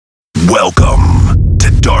Welcome to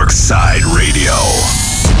DARKSYDE Radio.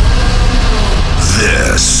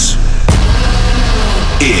 This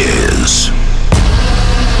is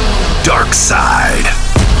DARKSYDE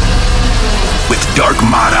with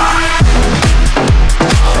DARKMATA.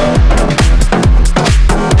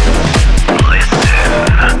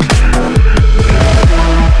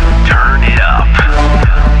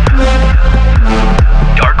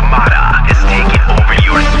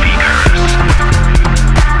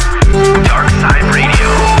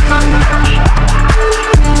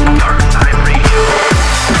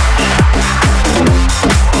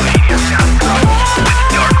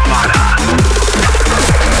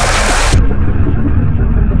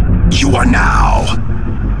 You are now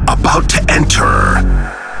about to enter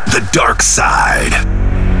the dark side.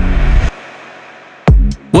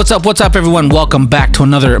 What's up, everyone? Welcome back to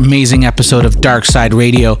another amazing episode of DARKSYDE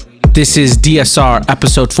Radio. This is DSR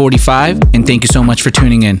episode 45, and thank you so much for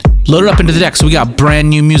tuning in. Load it up into the deck, so we got brand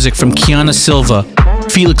new music from Kiana Silva,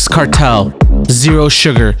 Felix Cartel, Zero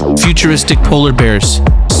Sugar, Futuristic Polar Bears,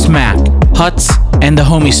 Smack, Huts, and the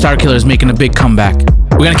homie Starkiller making a big comeback.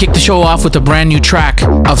 We're gonna kick the show off with a brand new track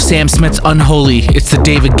of Sam Smith's Unholy. It's the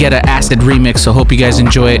David Guetta Acid remix, so hope you guys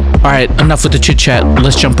enjoy it. Alright, enough with the chit chat.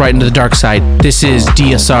 Let's jump right into the dark side. This is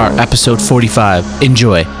DSR episode 45.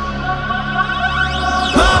 Enjoy.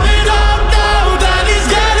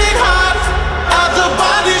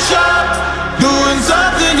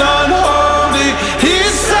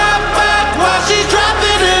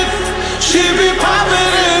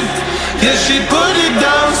 She put it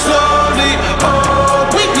down slowly. Oh,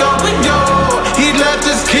 we go. He left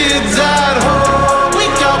his kids at home. We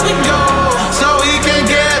go. So he can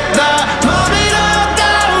get that. Mom, it up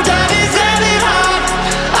now. Daddy's getting hot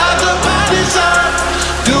at the body shop,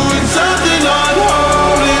 doing something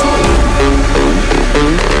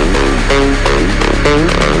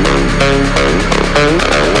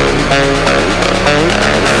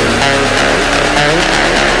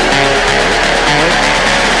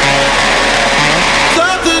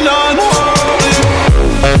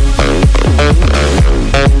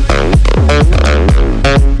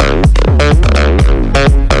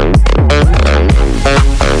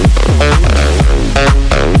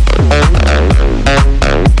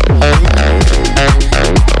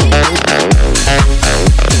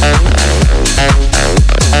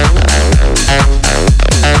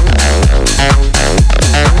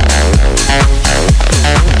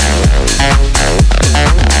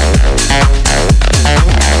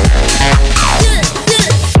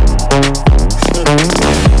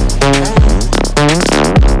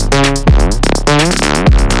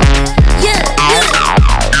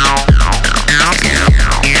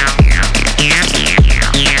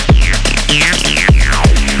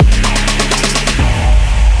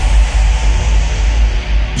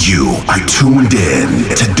Tuned in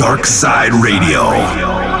to DARKSYDE Radio.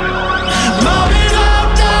 Mom, it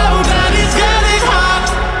up now. Daddy's getting hot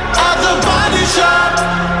at the body shop,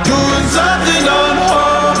 doing something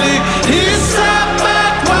unholy. He sat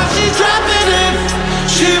back while she's dropping it.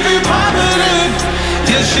 She be popping it.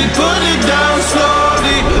 Yeah, she put it down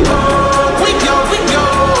slowly. Oh, we go.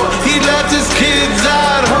 He left his kids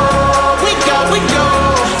at home. We go.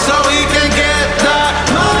 So he can get that.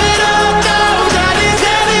 Mom, it up now. Daddy's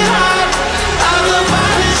getting hot at the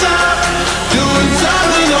body shop, doing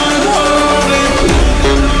something unholy.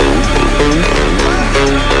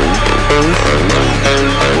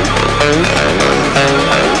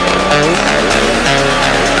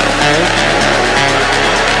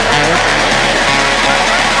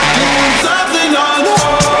 Doing something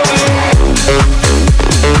unholy.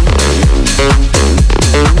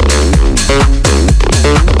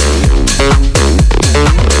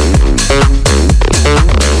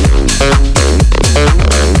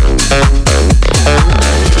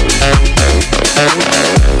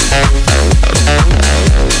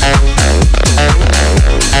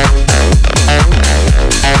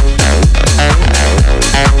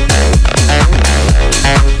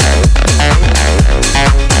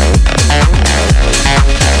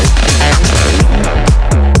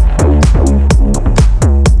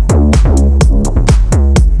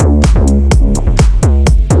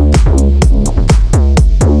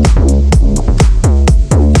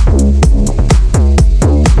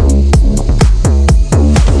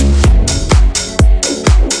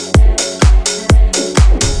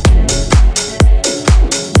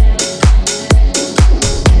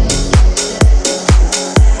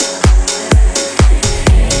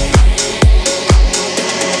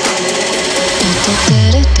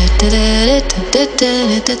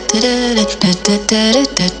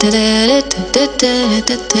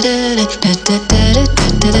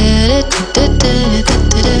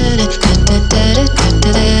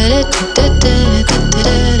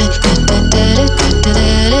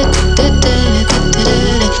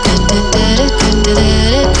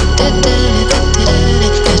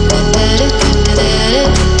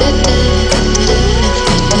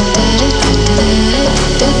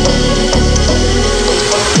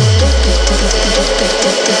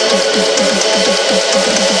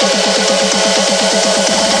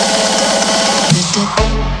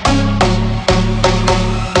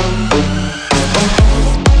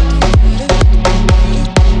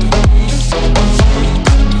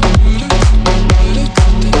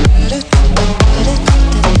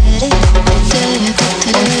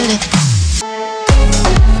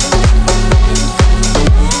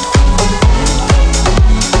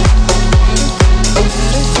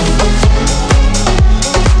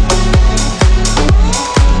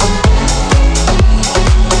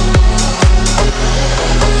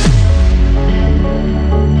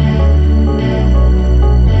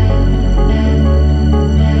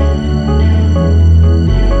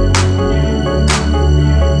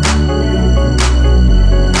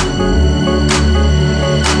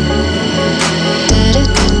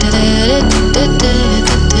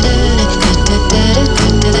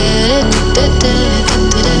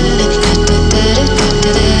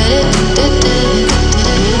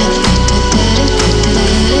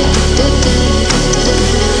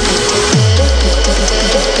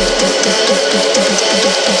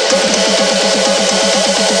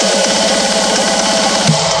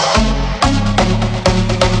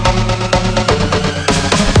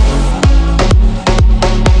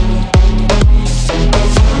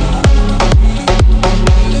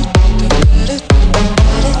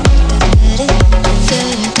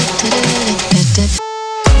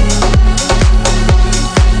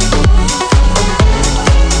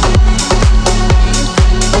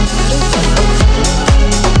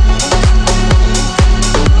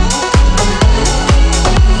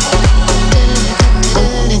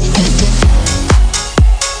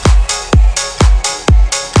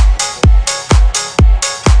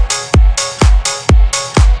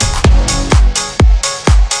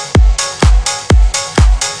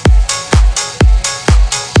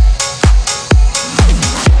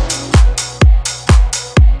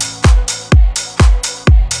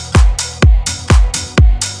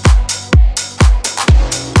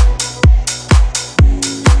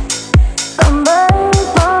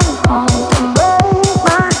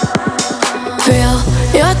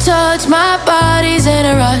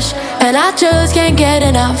 and I just can't get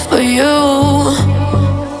enough of you.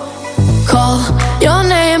 Call your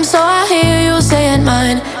name so I hear you saying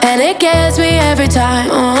mine, and it gets me every time.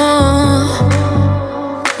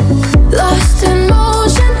 Lost in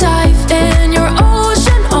motion, dive in your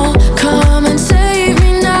ocean. Oh, come and save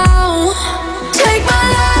me now. Take my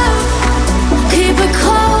love, keep it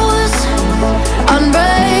close.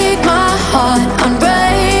 Unbreak my heart,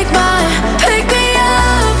 unbreak my. Pick me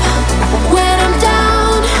up when I'm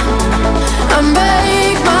down.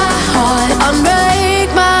 Unbreak my heart, unbreak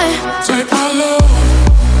my. Take my love,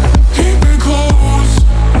 keep it close.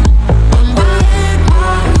 Unbreak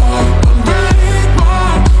my heart, unbreak my.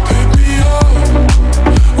 Pick me up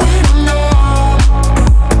when I'm down.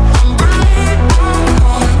 Unbreak my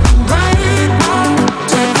heart, unbreak my.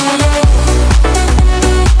 Take my love.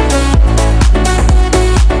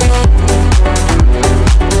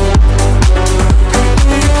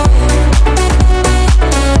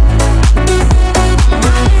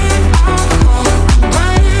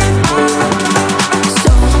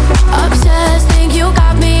 So obsessed, think you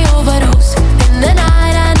got me overdose. In the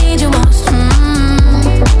night I need you most.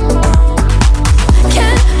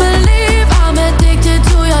 Can't believe I'm addicted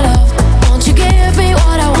to your love. Won't you give me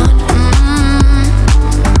what I want?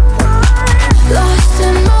 Lost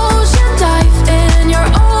in motion, dive in your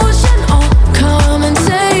ocean. Oh, come and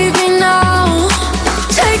save me now.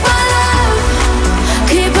 Take my love,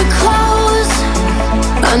 keep it close.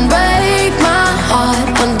 Unbreak my heart,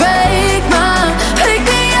 unbreak my. Pick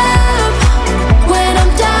me up when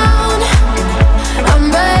I'm down.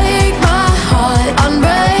 Unbreak my heart,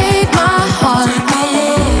 unbreak my heart. Take my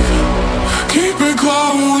love, keep it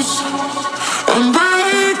close.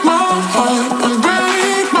 Unbreak my heart,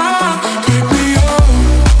 unbreak my. Pick me up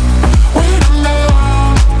when I'm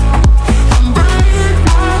down. Unbreak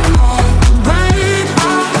my heart, unbreak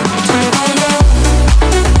my. Take my love.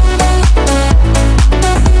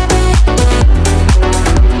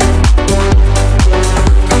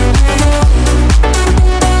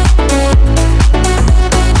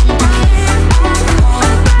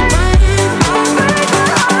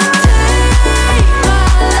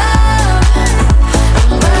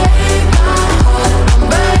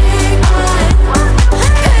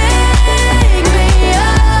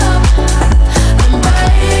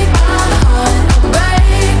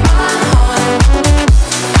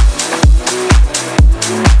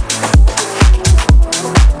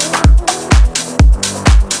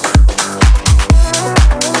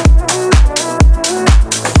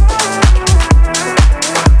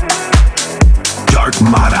 Dark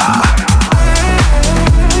Mata.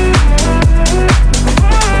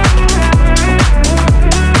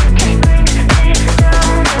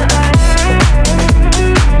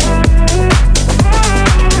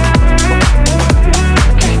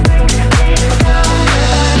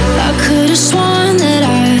 I could've sworn that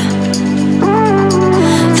I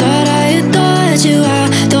thought I adored you.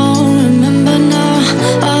 I don't remember now.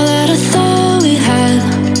 All that I thought we had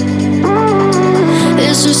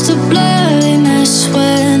is just a blurry mess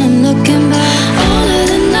when I'm looking back. All of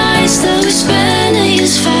the nights that we spent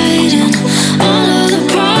years fighting, all of the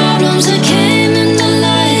problems that came in the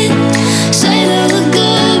light. Say that we're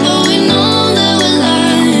good, but we know that we're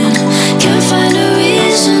lying. Can't find a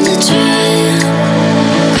reason to try.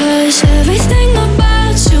 'Cause everything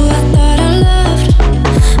about you I thought I loved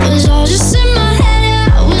was all just in my head.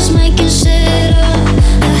 Yeah, I was making shit up.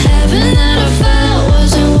 The heaven that I felt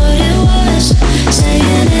wasn't what it was.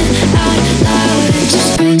 Saying it out loud, it just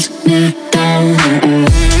brings me down to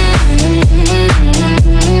earth.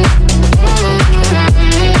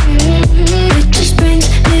 It just brings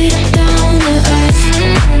me down to earth.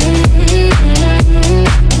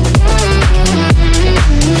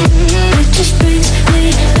 It just brings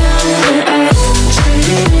me down to earth.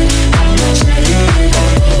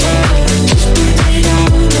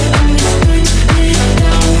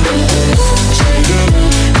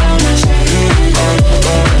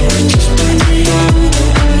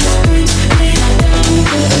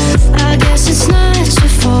 I guess it's not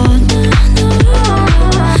your fault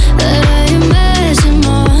that I imagined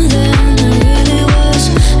more than it really was.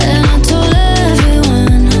 And I told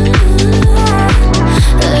everyone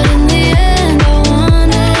that in the end I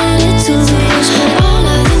wanted it to be us. But all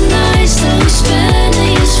of the nights that we spent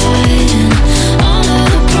years fighting, all of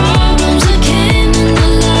the problems that came in the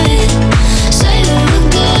light. Say that we're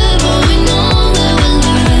good, but we know that we're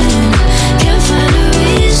lying. Can't find a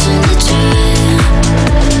reason to try.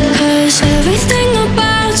 'Cause everything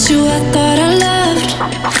about you I thought I loved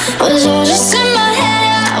was all just in my head.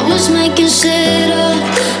 Yeah, I was making shit up.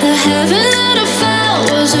 The heaven that I felt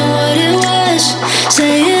wasn't what it was.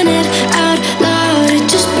 Saying it out loud, it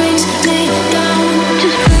just brings me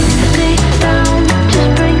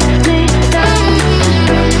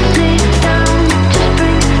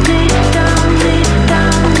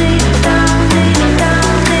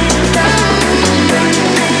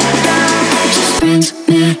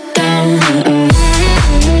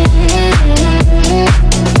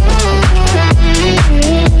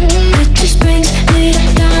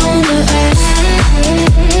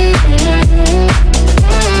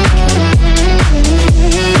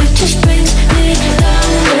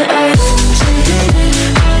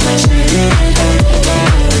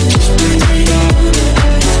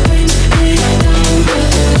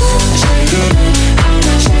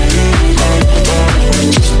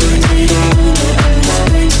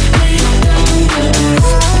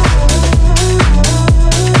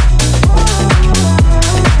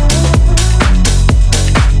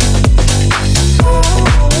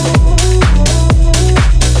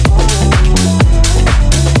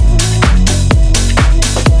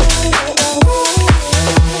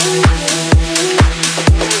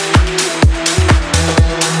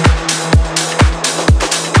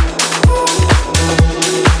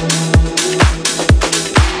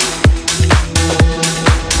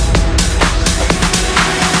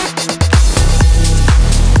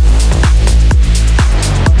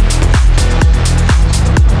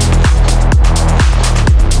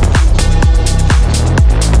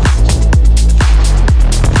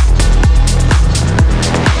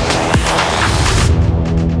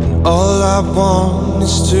All I want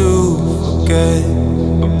is to forget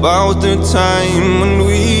about the time when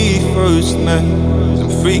we first met. I'm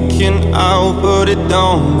freaking out, but it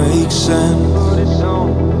don't make sense.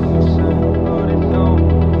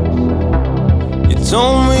 You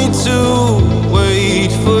told me to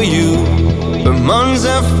wait for you, but months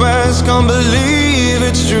have passed, can't believe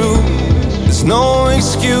it's true. There's no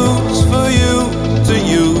excuse for you to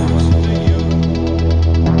use.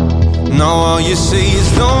 Now all you say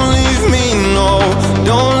is don't leave me, no,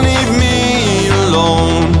 don't leave me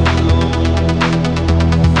alone.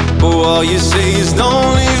 But all you say is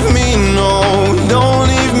don't leave me, no, don't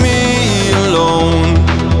leave me alone.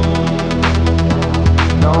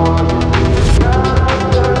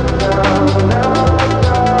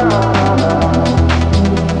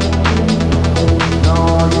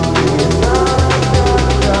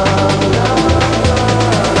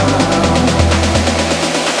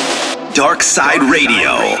 DARKSYDE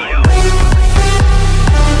Radio.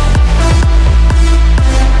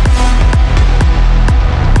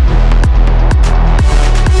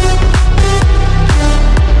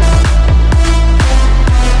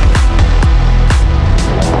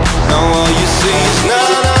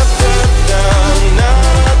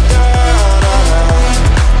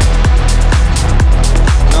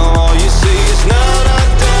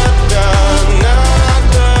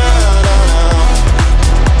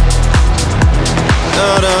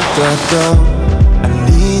 I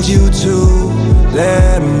need you to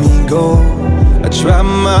let me go. I tried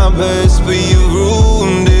my best, but you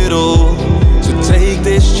ruined it all. So take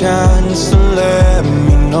this chance to let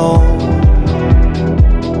me know.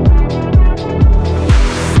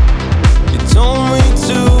 You told me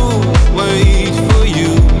to wait for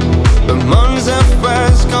you, but months have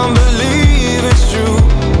passed, can't believe it's true.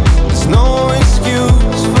 There's no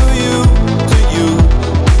excuse for you to use.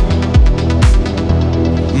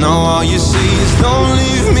 Now all you say is don't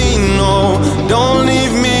leave me, no, don't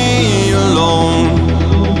leave me alone.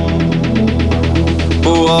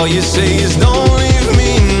 Oh, all you say is don't leave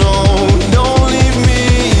me, no, don't leave me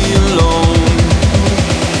alone.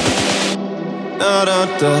 Da da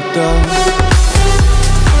da da.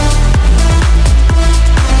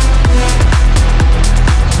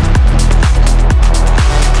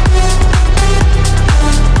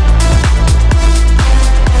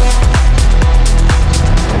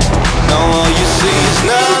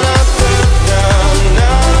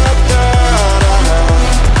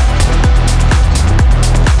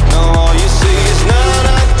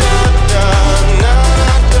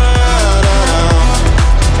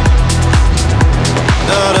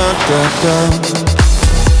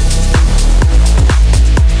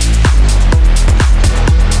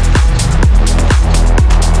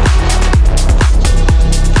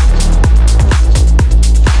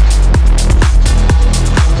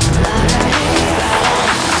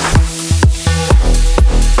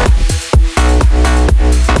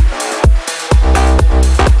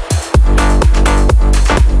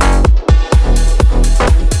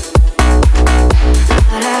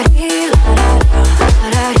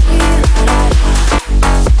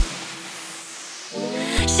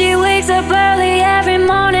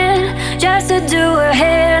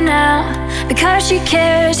 She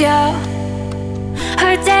cares, yeah.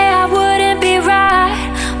 Her day I wouldn't be right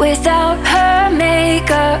without her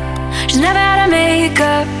makeup. She's never had a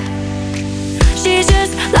makeup. She's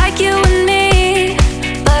just like you and me,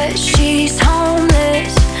 but she's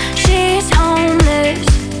homeless. She's homeless.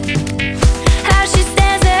 How she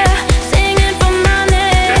stands there singing for my name.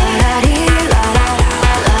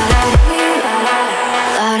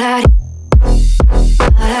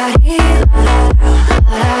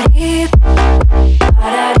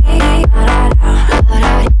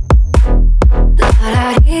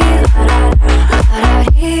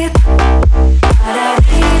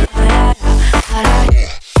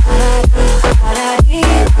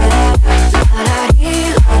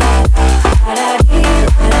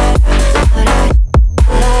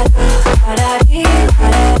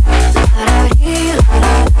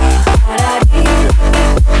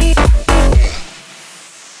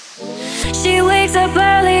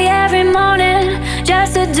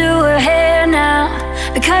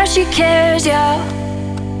 She cares, yeah.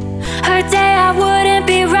 Her day I wouldn't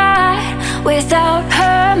be right without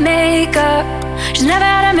her makeup. She's never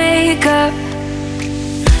had a makeup.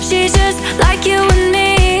 She's just like you and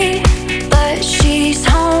me, but she's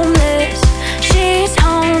homeless. She's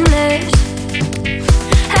homeless.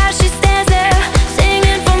 How she stands there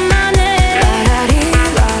singing for my name.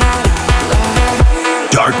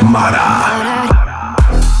 Dark Mata.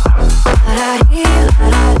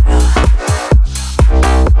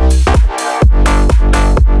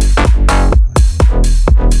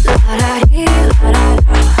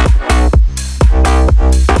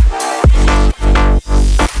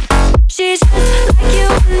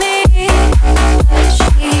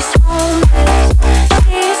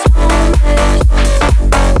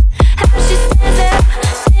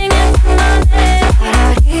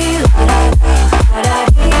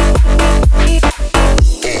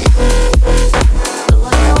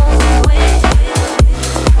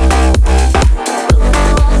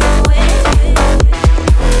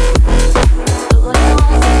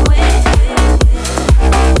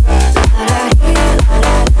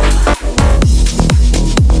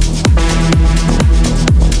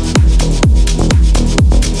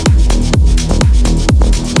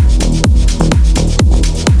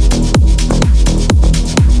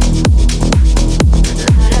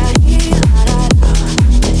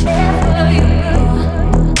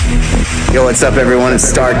 Yo, what's up, everyone? It's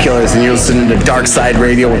Star Killers, and you're listening to DARKSYDE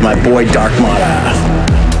Radio with my boy Dark Mata.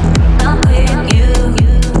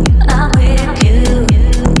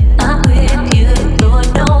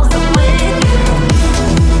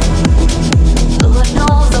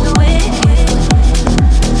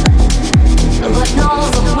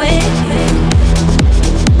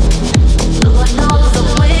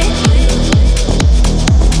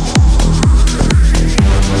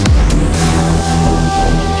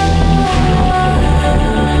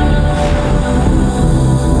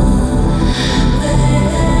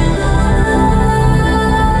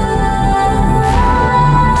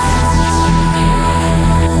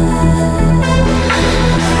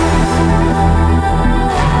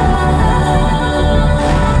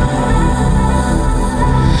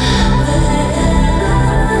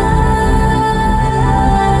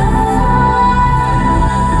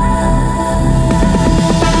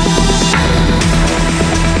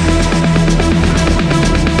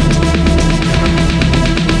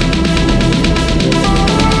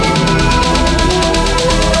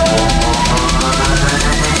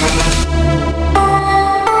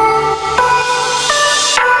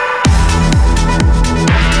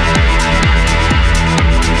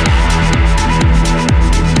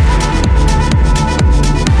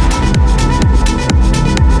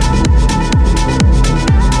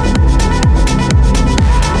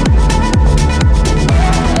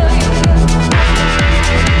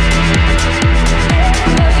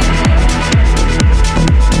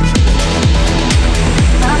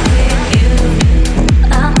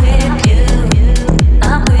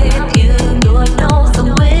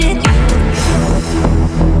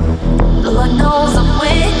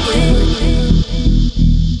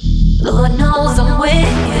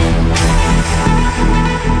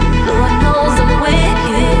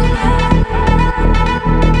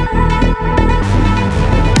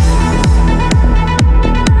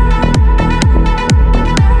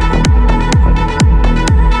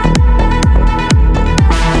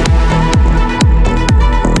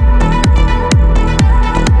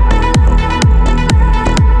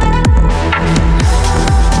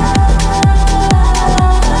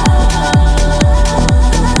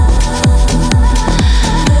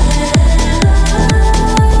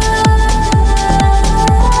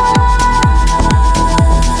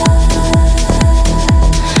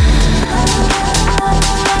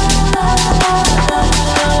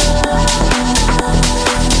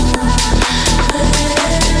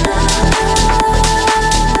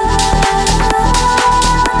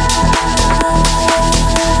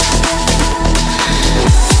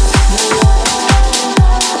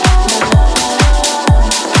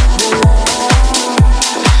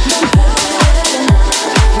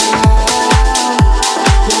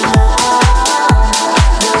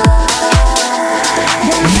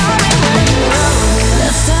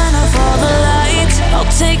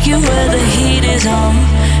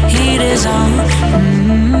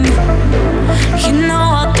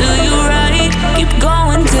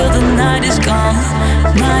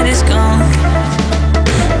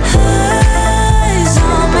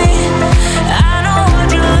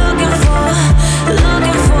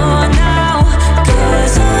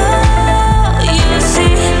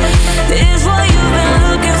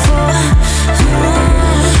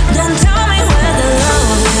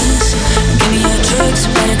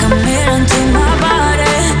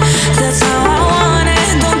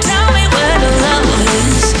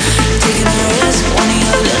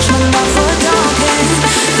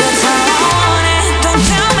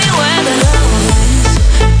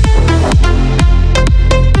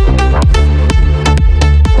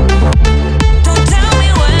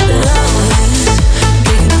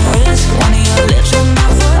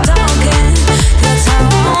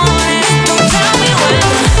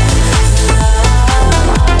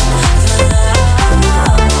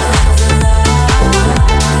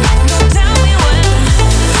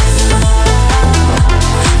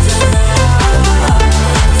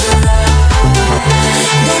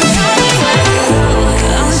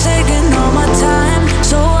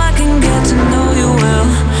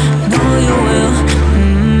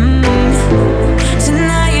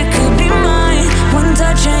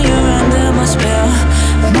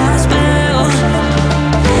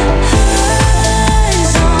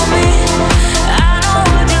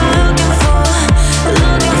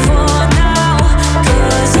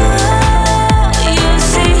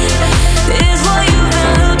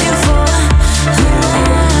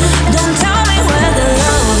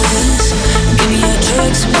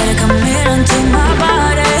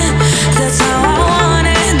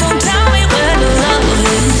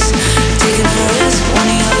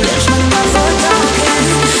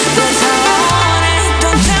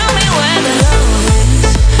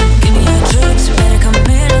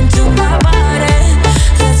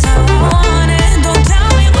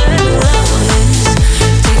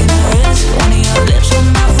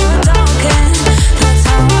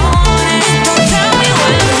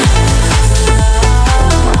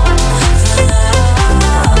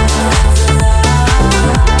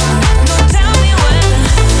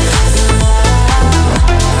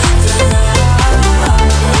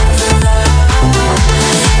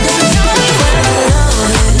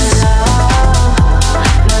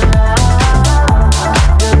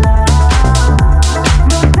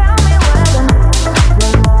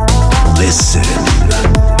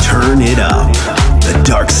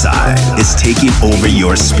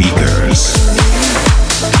 your speakers.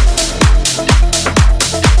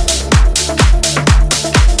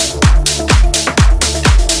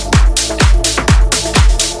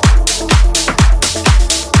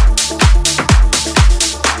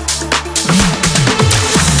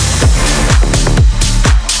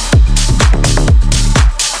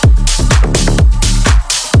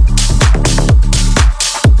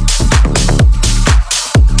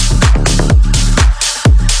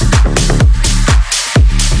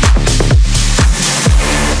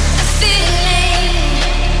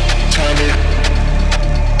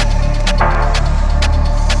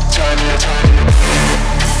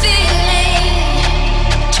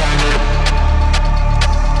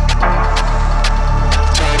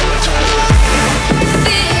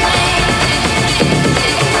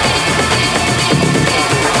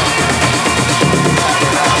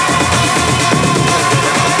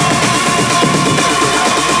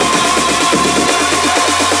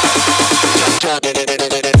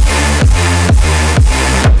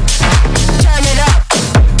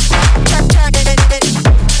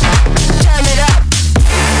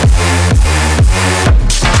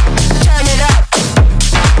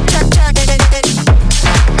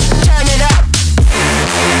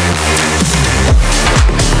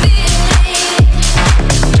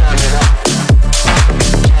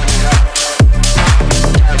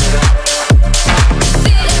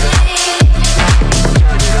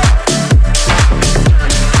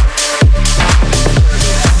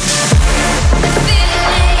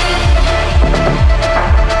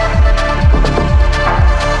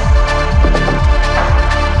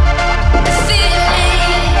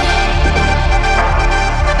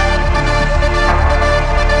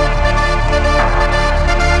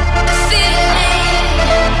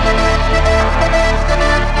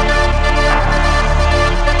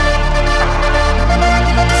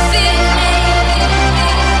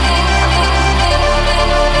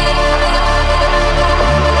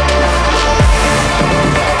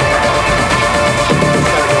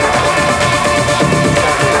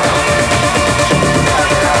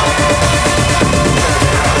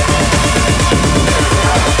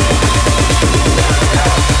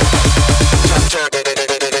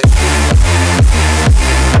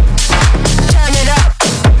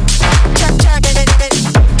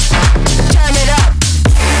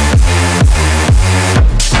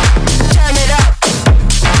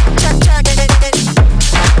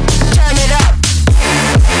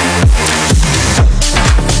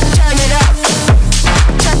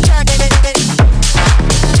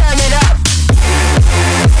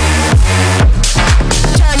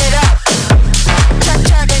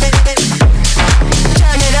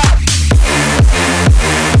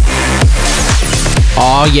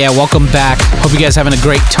 Oh yeah, welcome back. Hope you guys having a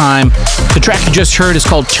great time. The track you just heard is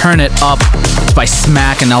called Turn It Up. It's by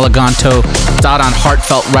Smack and Eleganto. It's out on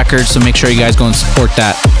Heartfelt Records, so make sure you guys go and support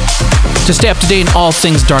that. To stay up to date in all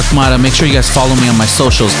things Dark Matter, make sure you guys follow me on my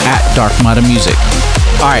socials at Dark Matter Music.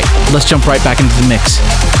 Alright, let's jump right back into the mix.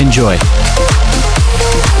 Enjoy.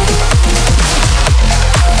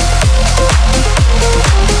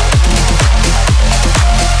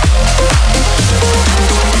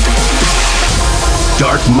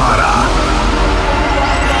 Dark Matter.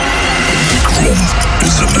 Make room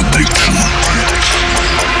is an addiction.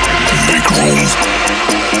 Make room is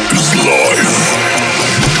life.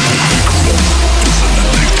 Make room is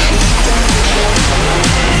life.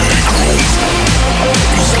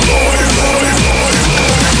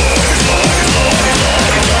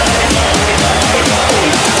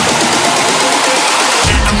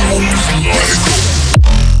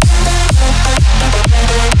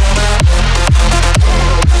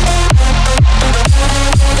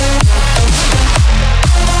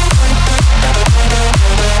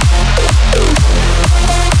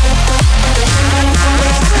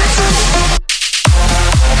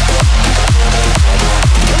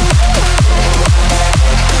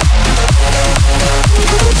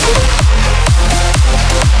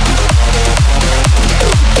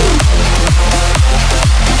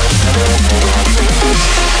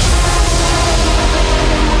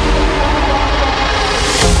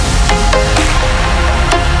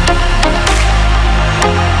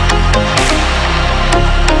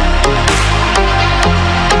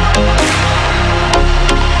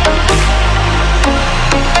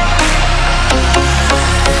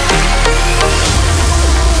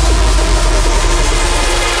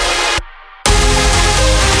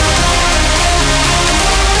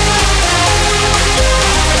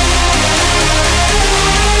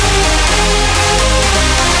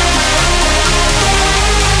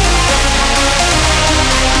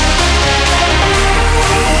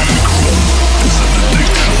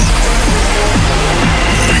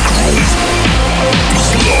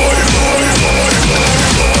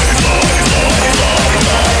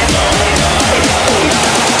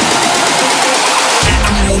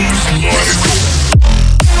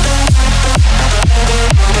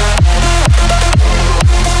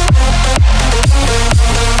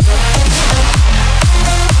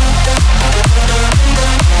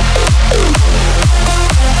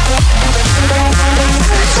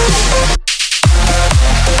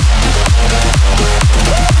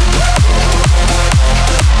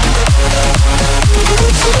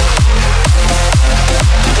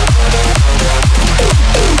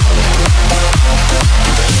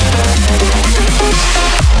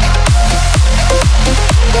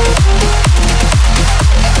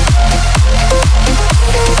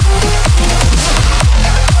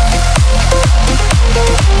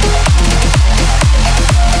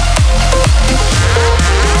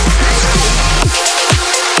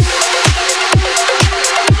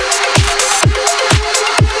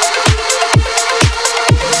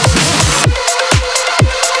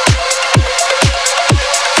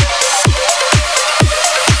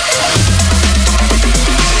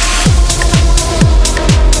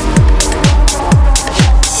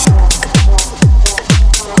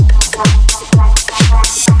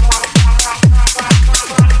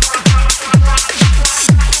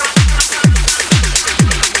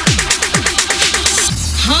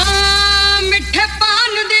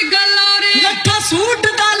 Suit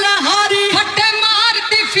डाला हारी फटे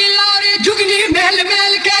मारती Phillauri जुगनी mail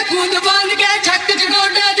mail के कूद बांध के छक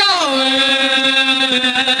जगोड़े जाओ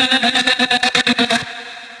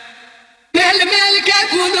मेल मेल के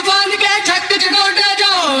कूद बांध के छक जगोड़े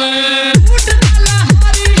जाओ सूट डाला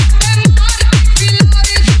हारी फटे मारती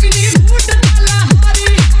फिलौरी जुगनी सूट डाला हारी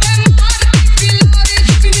फटे मारती फिलौरी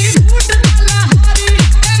जुगनी सूट डाला हारी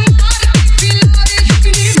फटे मारती फिलौरी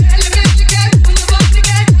जुगनी मेल मेल के कूद बांध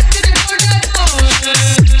के छक जगोड़े जाओ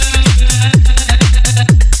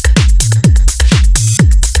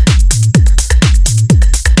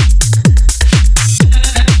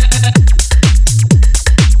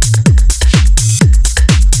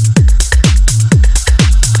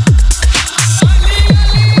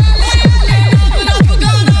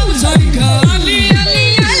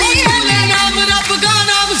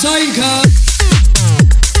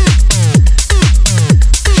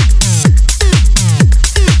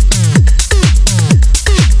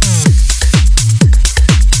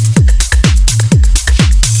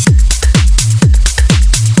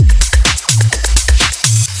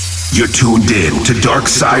You're tuned in to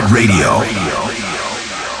DARKSYDE Radio.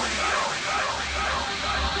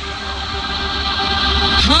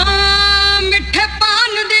 हाँ मिठे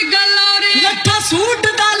पान दी गलोरी लट्ठा सूट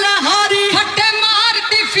डाला हारी फटे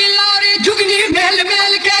मारती फिलौरी जुगनी मेल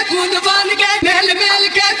मेल के कूद बांध के मेल मेल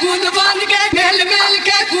के कूद बांध के मेल मेल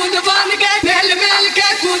के कूद बांध के मेल मेल के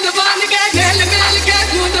कूद बांध के मेल मेल के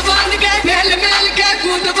कूद बांध के मेल मेल के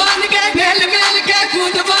कूद बांध के मेल मेल के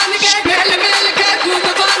कूद बांध के मेल मेल के कूद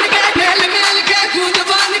बांध के मेल मेल के कूद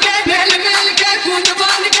बांध के मेल मेल के कूद बांध के मेल मेल के कूद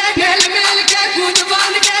बांध के मेल मेल के कूद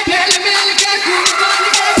बांध के मेल मेल के कूद बांध के मेल मेल के कूद बांध के मेल मेल के कूद बांध के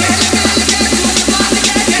मेल मेल के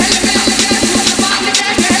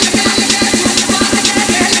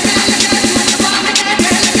कूद बांध के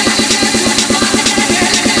मेल मेल के कूद बांध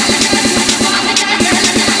के मेल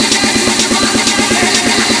मेल के कूद बांध के मेल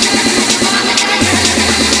मेल के कूद बांध के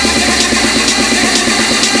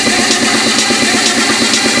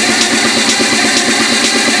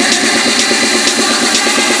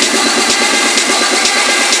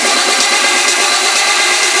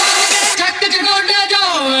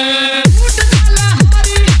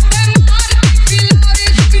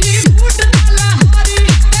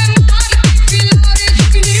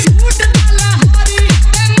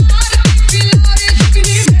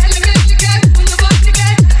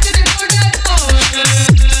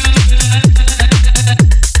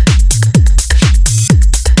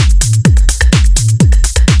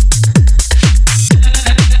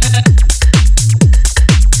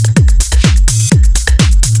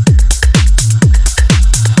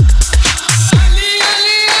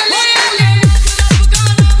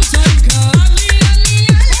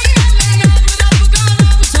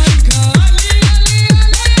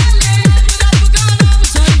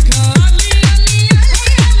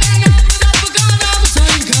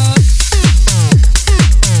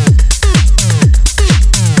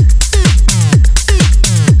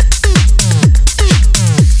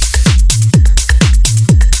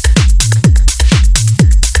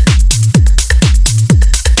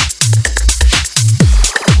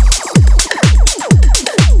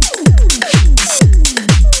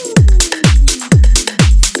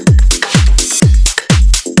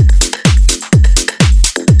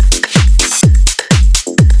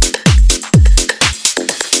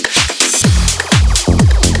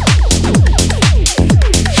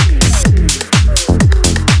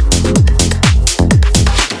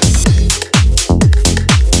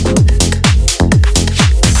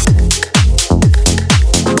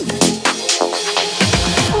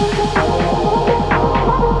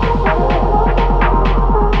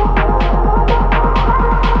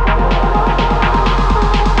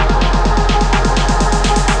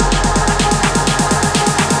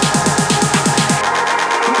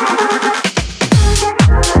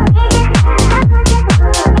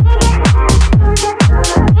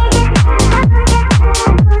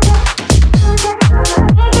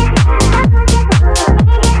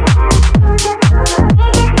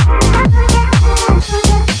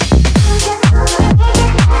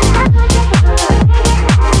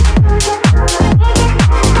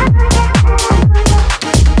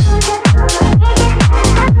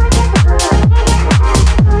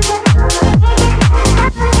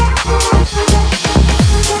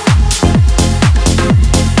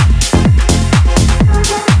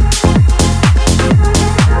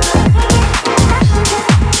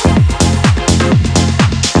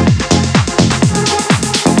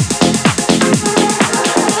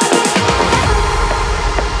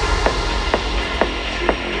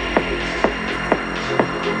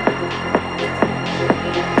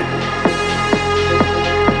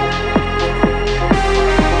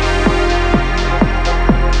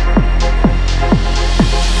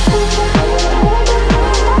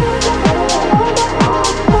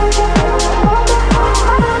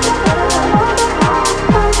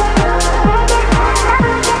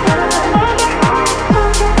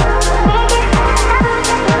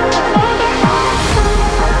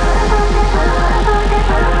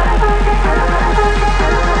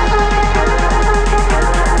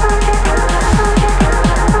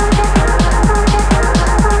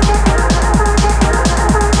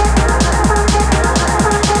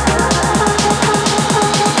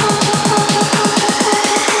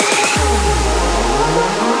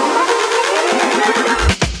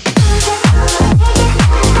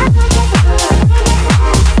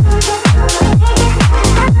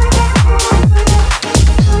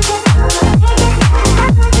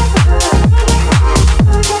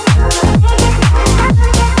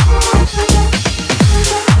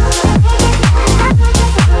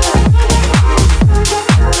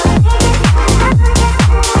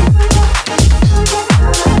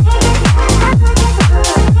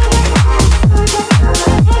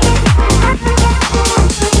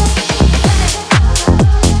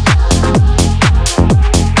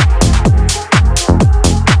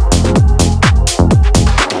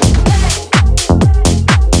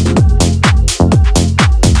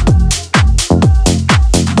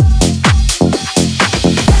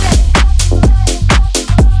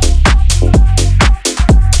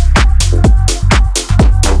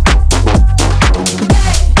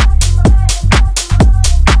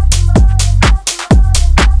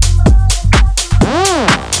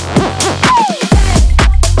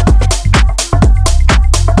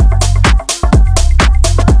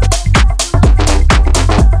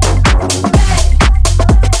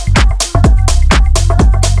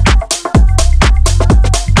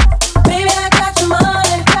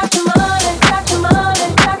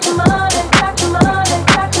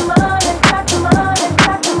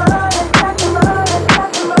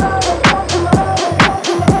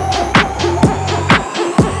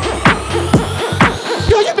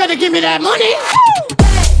give me that money.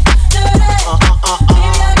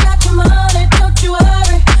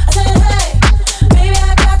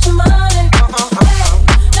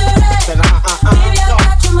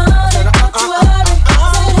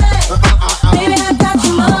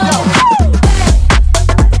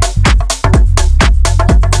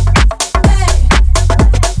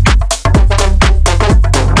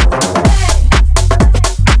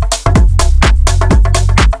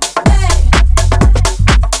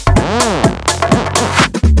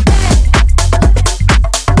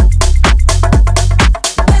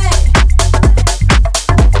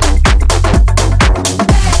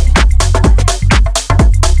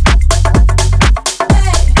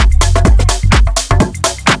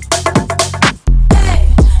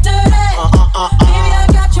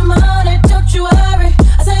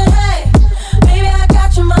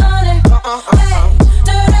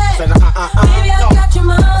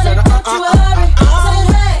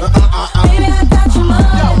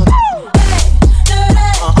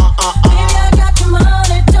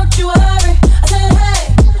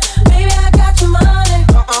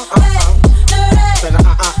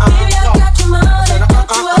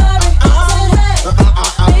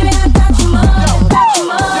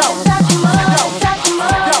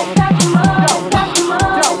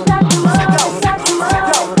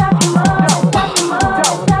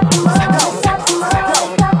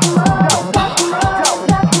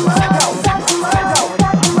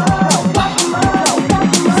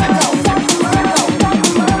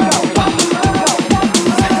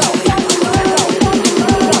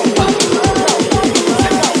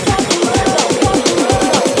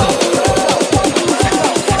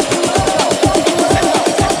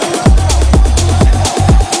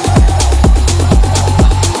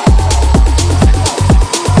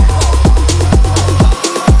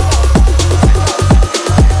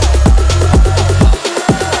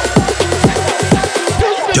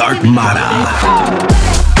 Dark Matter.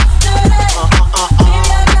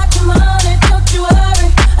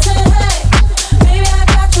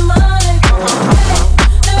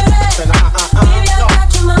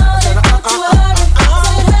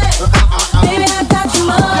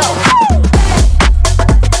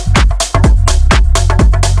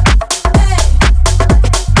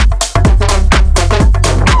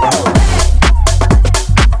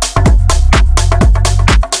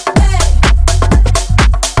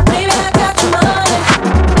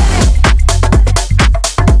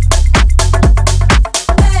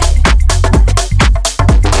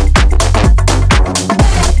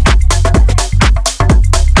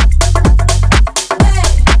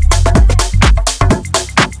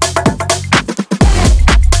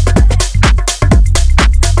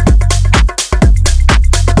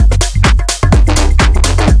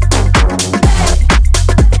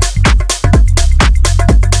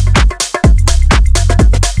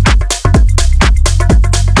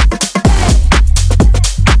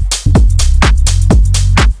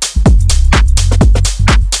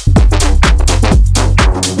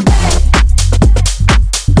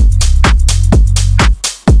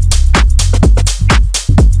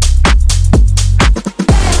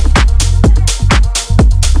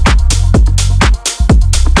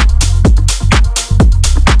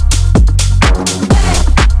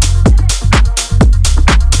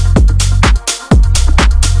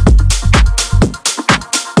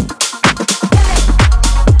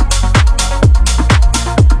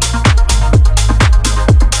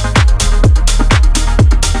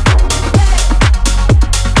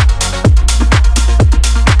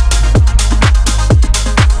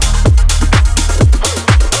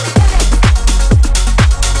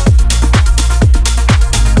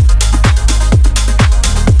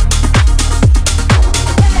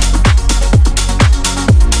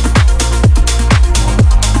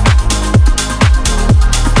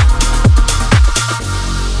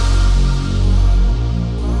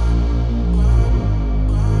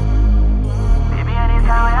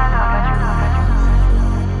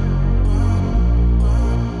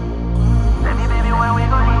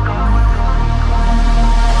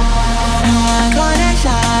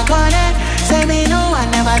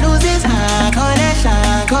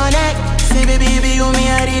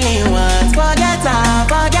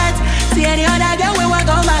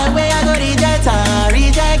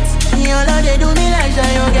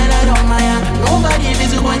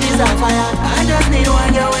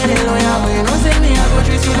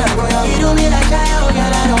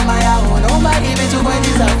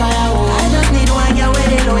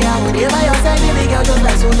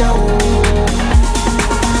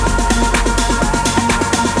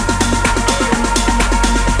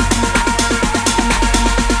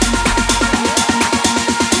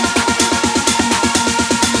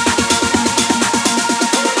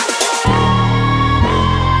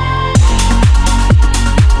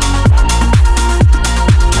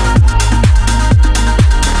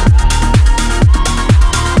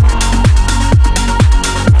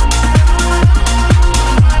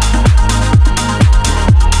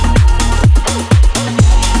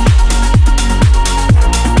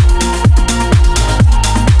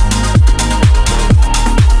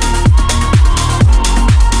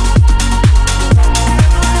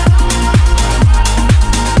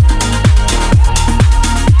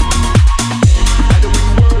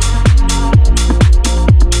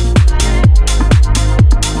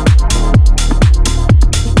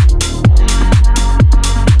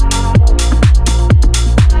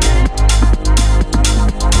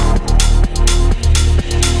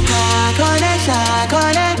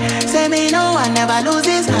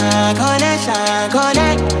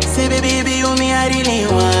 I really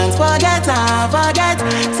want. Forget her, forget.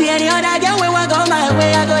 See any other girl when I go my way,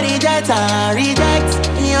 I go reject her, reject.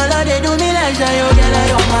 Your love they do me like shy, you girl I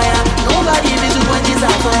don't fire. Nobody be too much is a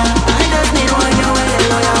fire. I just need one girl when they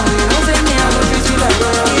loyal. You don't say me I go treat you like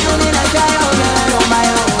loyal. You do me like shy, you girl I don't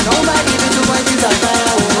fire. Nobody be too much is a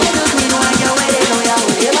fire. I just need one girl when they loyal.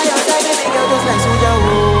 If I your side, baby girl just like Suja.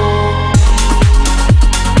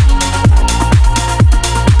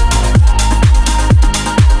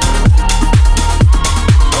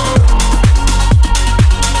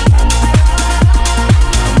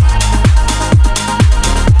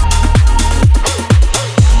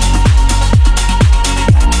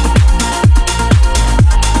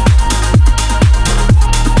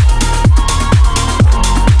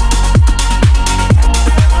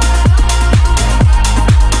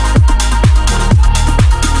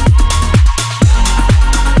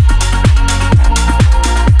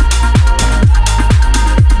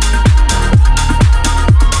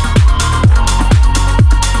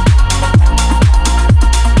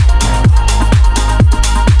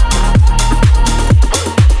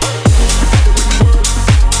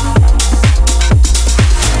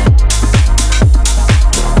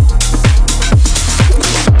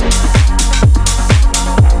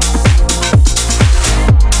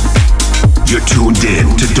 Tuned in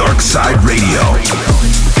to DARKSYDE Radio.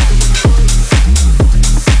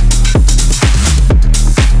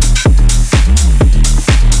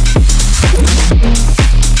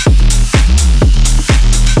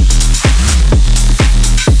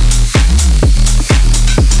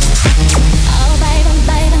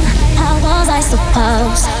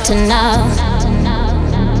 To know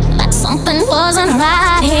that something wasn't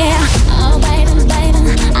right here. Oh, baby, baby,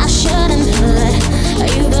 I shouldn't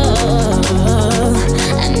let you go.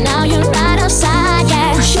 And now you're right outside,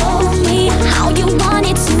 yeah. Show me how you want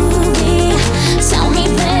it to be. Tell me,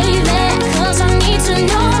 baby, 'cause I need to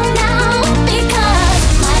know now. Because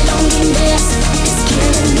my loneliness is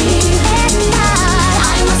killing me at night.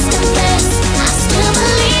 I must confess, I still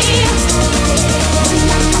believe. When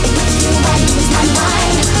I'm not with you, I lose my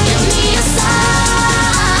mind. Give me a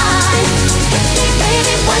sign, baby.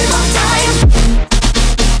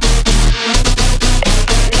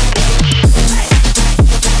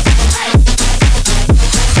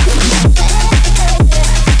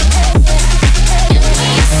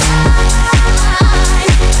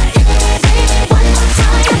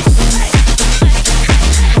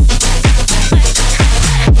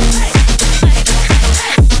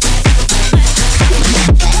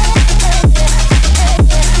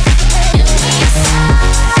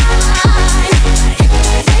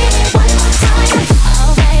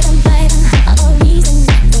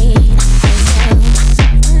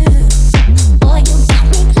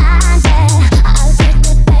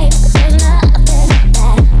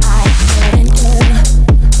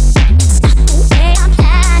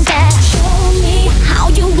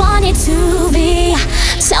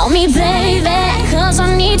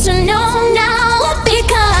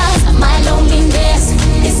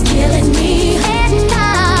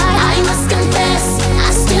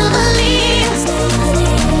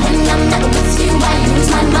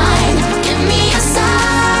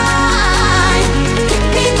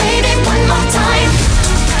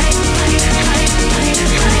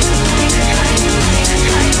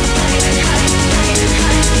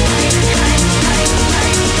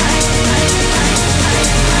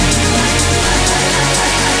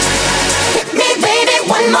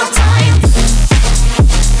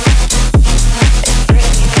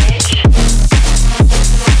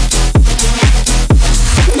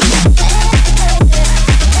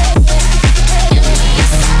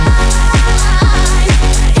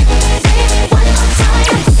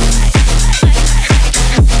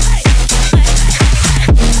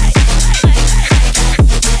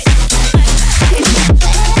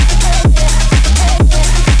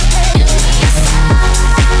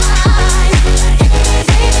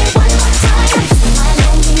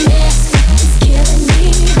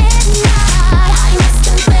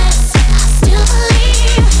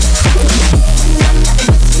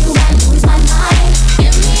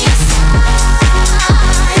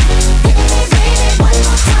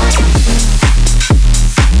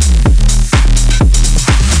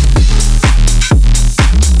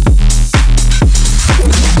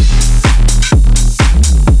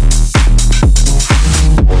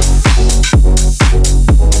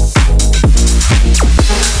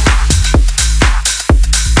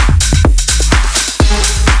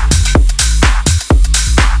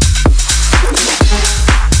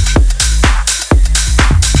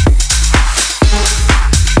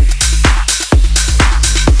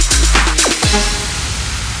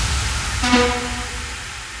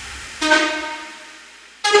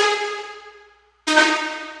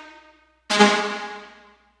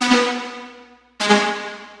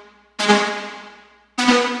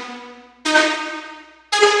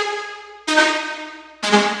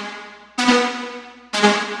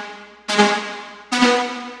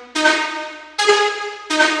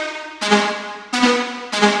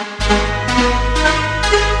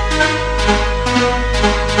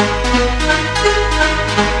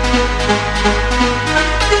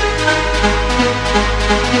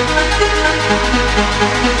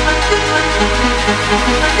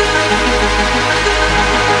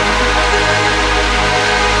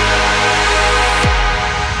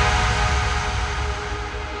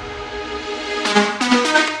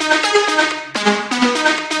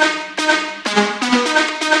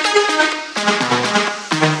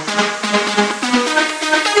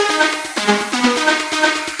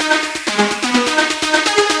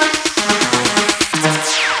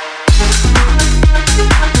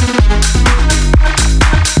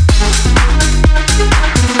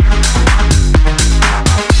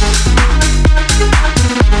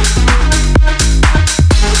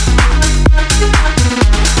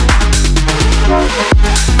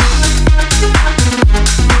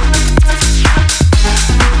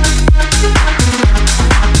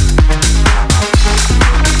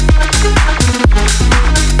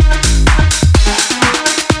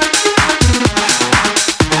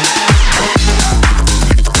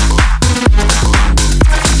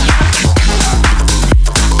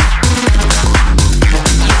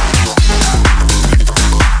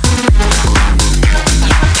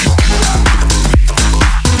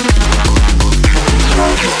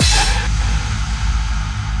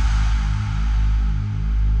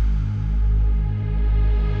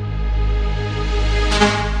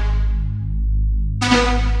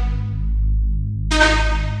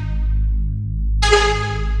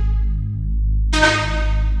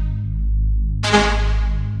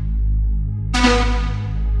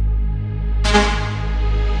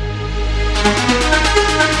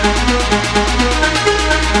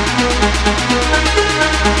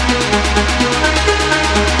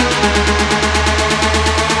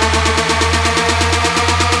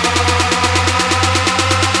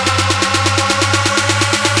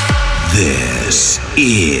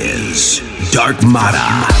 Dark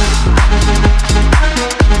Mata.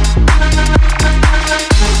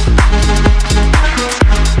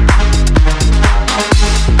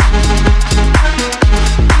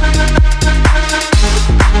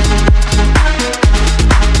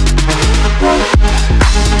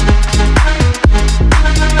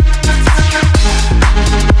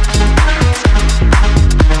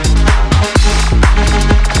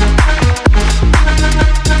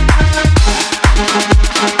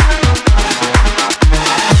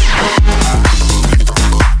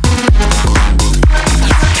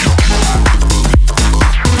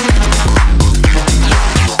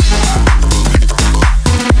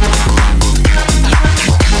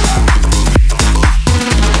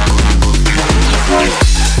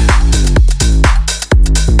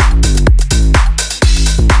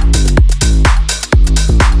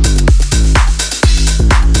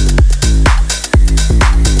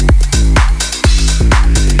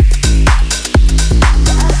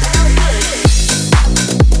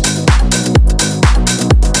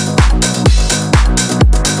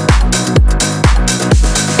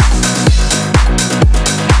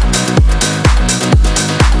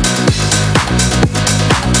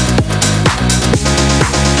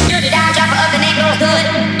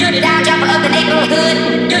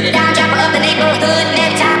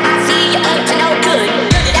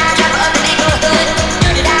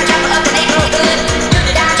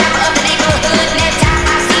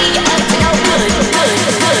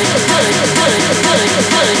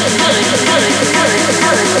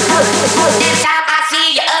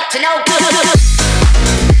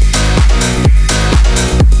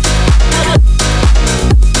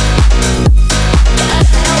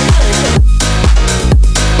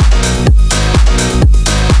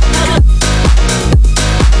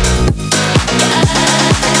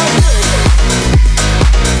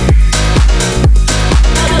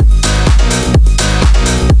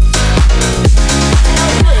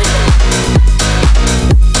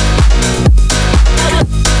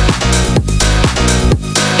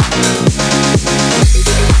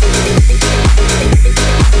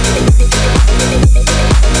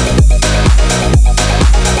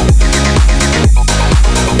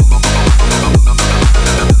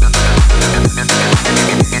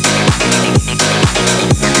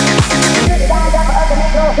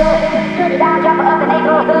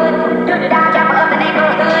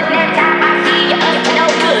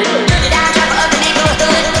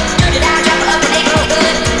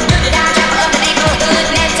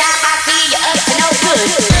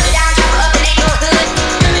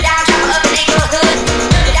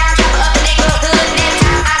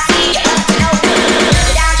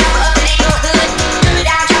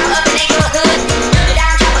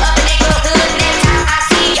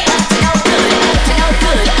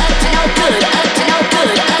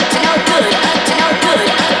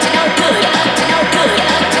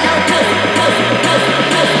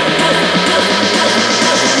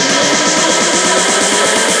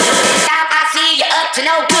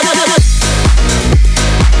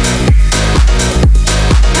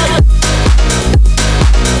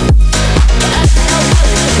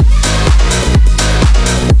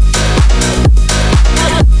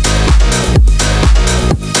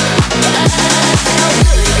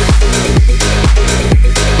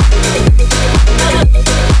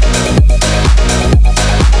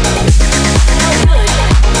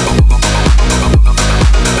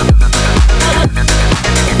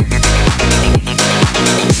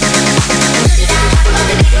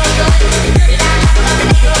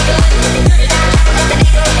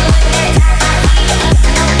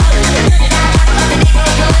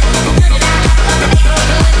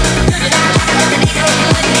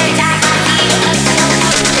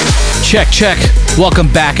 Check. Welcome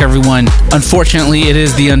back, everyone. Unfortunately, it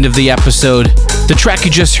is the end of the episode. The track you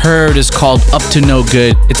just heard is called Up to No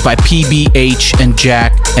Good. It's by PBH and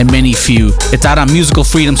Jack and many few. It's out on Musical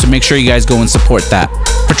Freedom, so make sure you guys go and support that.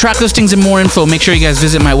 For track listings and more info, make sure you guys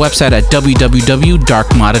visit my website at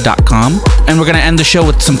www.darkmata.com. And we're going to end the show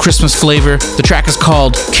with some Christmas flavor. The track is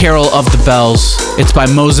called Carol of the Bells. It's by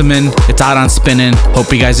Mozaman. It's out on Spinnin'.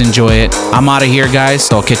 Hope you guys enjoy it. I'm out of here, guys,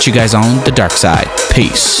 so I'll catch you guys on the dark side.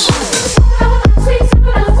 Peace.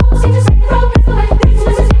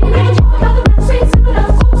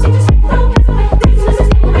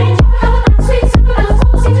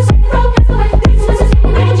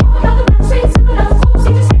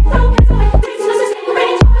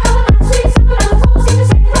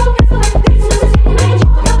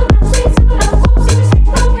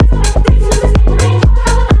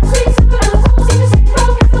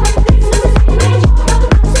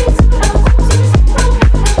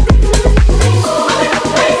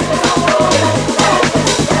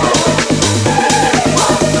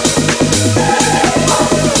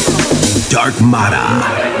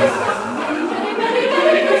 Mara.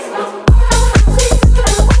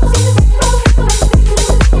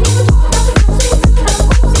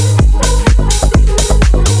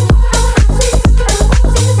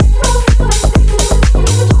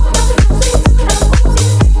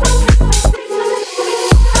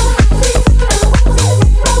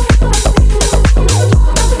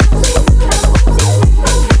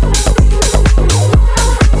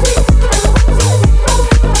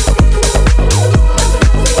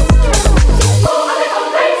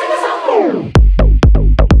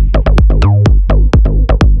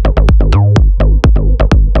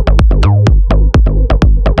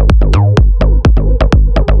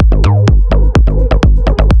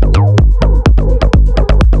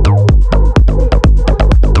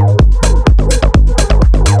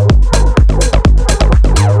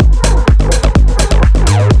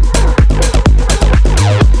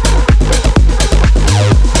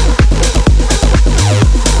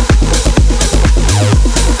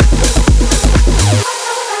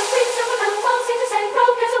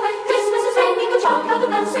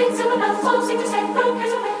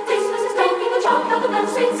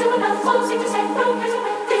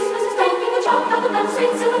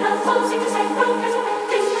 Sweet,